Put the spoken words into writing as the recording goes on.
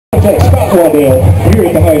Scott Waddell here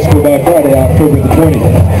at the high school by Friday, October the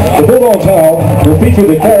 20th. The Bulldogs Howl will feature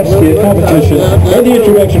the craft skit competition and the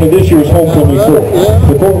introduction of this year's homecoming court.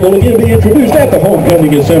 The court will again be introduced at the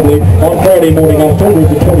homecoming assembly on Friday morning, October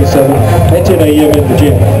the 27th at 10 a.m. in the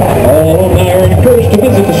gym. All alumni are encouraged to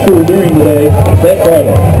visit the school during the day that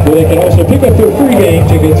Friday, where they can also pick up their free game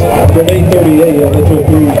tickets from 8:30 a.m. until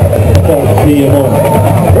 3 p.m.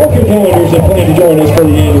 on. Mark your calendars and plan to join us for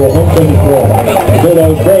the annual homecoming parade. The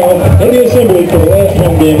Bulldogs Brown and the assembly for the last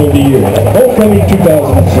home game of the year, homecoming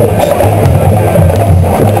 2006.